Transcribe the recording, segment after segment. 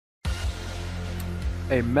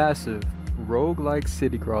A massive, roguelike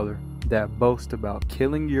city crawler that boasts about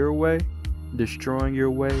killing your way, destroying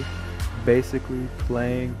your way, basically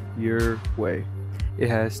playing your way. It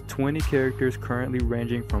has 20 characters currently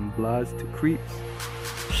ranging from bloods to creeps,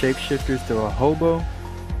 shapeshifters to a hobo,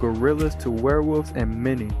 gorillas to werewolves, and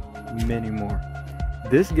many, many more.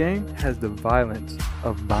 This game has the violence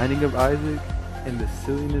of Binding of Isaac and the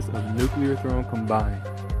silliness of Nuclear Throne combined.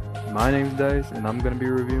 My name's Dice, and I'm going to be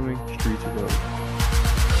reviewing Streets of Rage.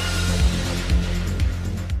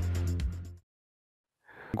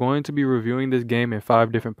 I'm going to be reviewing this game in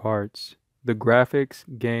 5 different parts: the graphics,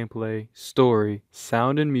 gameplay, story,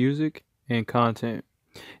 sound and music, and content.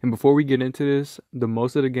 And before we get into this, the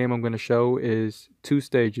most of the game I'm going to show is 2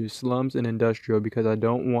 stages, slums and industrial, because I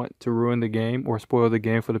don't want to ruin the game or spoil the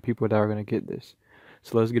game for the people that are going to get this.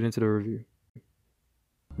 So let's get into the review.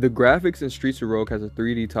 The graphics in Streets of Rage has a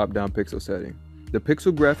 3D top-down pixel setting. The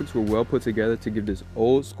pixel graphics were well put together to give this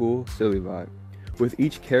old school, silly vibe. With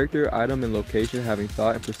each character, item, and location having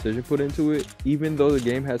thought and precision put into it, even though the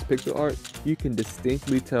game has pixel art, you can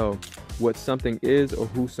distinctly tell what something is or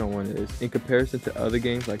who someone is in comparison to other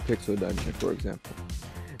games like Pixel Dungeon, for example.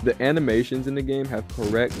 The animations in the game have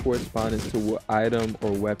correct correspondence to what item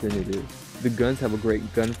or weapon it is. The guns have a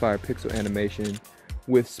great gunfire pixel animation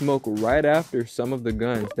with smoke right after some of the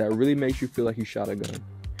guns that really makes you feel like you shot a gun.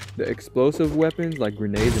 The explosive weapons like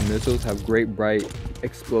grenades and missiles have great bright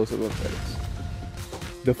explosive effects.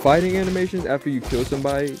 The fighting animations after you kill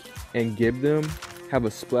somebody and give them have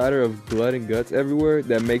a splatter of blood and guts everywhere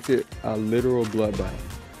that makes it a literal bloodbath.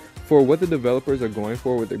 For what the developers are going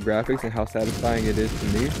for with the graphics and how satisfying it is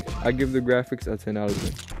to me, I give the graphics a 10 out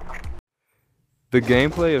of 10. The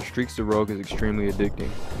gameplay of Streets of Rage is extremely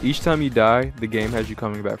addicting. Each time you die, the game has you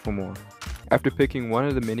coming back for more. After picking one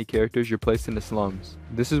of the many characters, you're placed in the slums.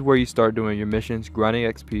 This is where you start doing your missions, grinding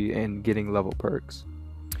XP, and getting level perks.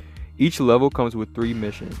 Each level comes with 3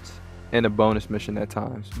 missions, and a bonus mission at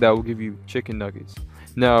times, that will give you chicken nuggets.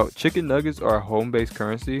 Now, chicken nuggets are a home-based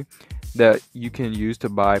currency that you can use to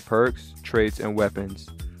buy perks, traits, and weapons.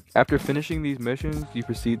 After finishing these missions, you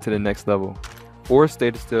proceed to the next level, or stay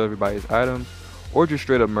to steal everybody's items, or just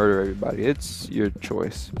straight up murder everybody. It's your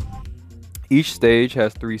choice. Each stage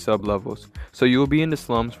has 3 sub-levels, so you will be in the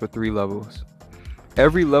slums for 3 levels.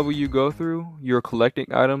 Every level you go through, you're collecting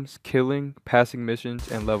items, killing, passing missions,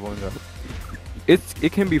 and leveling up.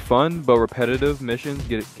 It can be fun, but repetitive missions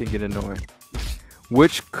can get annoying,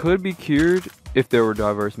 which could be cured if there were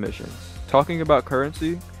diverse missions. Talking about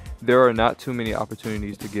currency, there are not too many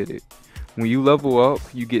opportunities to get it. When you level up,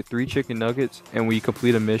 you get 3 chicken nuggets, and when you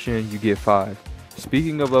complete a mission, you get 5.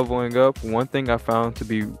 Speaking of leveling up, one thing I found to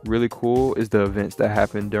be really cool is the events that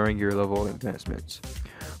happen during your level advancements.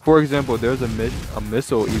 For example, there's a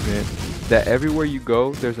missile event that everywhere you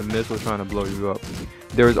go, there's a missile trying to blow you up.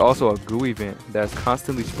 There is also a goo event that's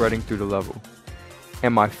constantly spreading through the level.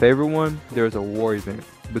 And my favorite one, there's a war event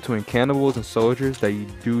between cannibals and soldiers that you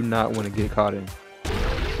do not want to get caught in.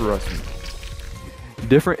 Trust me.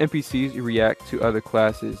 Different NPCs react to other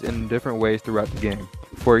classes in different ways throughout the game.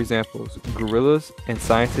 For example, gorillas and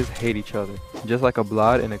scientists hate each other, just like a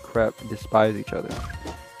blood and a crep despise each other.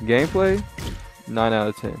 Gameplay? 9 out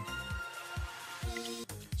of 10.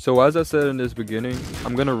 So as I said in this beginning,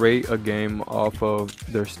 I'm gonna rate a game off of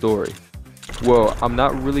their story. Well, I'm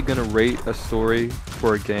not really gonna rate a story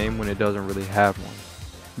for a game when it doesn't really have one.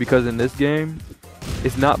 Because in this game,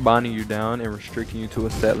 it's not binding you down and restricting you to a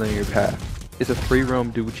set linear path. It's a free roam,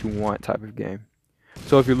 do what you want type of game.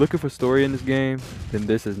 So if you're looking for story in this game, then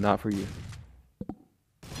this is not for you.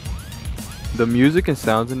 The music and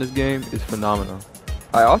sounds in this game is phenomenal.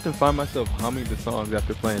 I often find myself humming the songs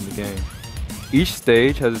after playing the game. Each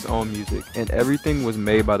stage has its own music, and everything was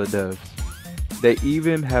made by the devs. They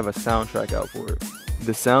even have a soundtrack out for it.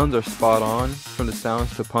 The sounds are spot on, from the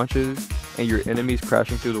sounds to punches, and your enemies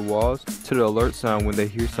crashing through the walls, to the alert sound when they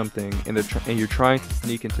hear something and you're trying to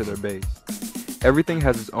sneak into their base. Everything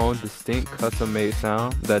has its own distinct custom-made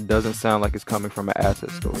sound that doesn't sound like it's coming from an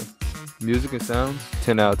asset store. Music and sounds,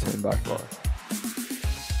 10 out of 10 by far.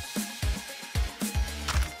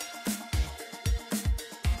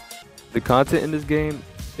 The content in this game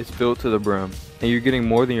is filled to the brim, and you're getting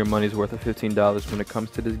more than your money's worth of $15 when it comes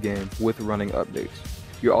to this game with running updates.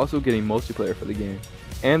 You're also getting multiplayer for the game,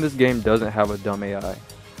 and this game doesn't have a dumb AI.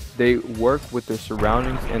 They work with their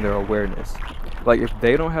surroundings and their awareness. Like if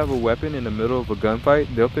they don't have a weapon in the middle of a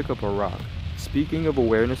gunfight, they'll pick up a rock. Speaking of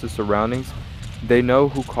awareness of surroundings, they know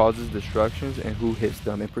who causes destructions and who hits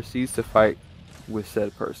them and proceeds to fight with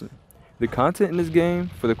said person. The content in this game,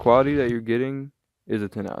 for the quality that you're getting, is a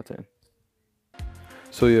 10 out of 10.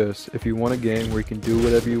 So yes, if you want a game where you can do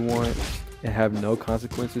whatever you want, and have no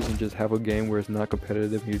consequences and just have a game where it's not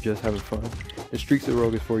competitive and you're just having fun, then Streets of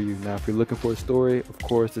Rogue is for you. Now, if you're looking for a story, of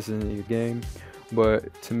course, this isn't your game.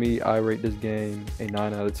 But to me, I rate this game a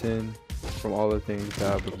 9 out of 10 from all the things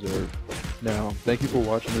that I've observed. Now, thank you for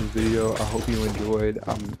watching this video. I hope you enjoyed.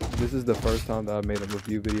 This is the first time that I've made a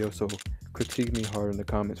review video, so critique me hard in the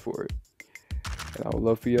comments for it. And I would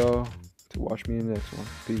love for y'all to watch me in the next one.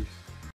 Peace.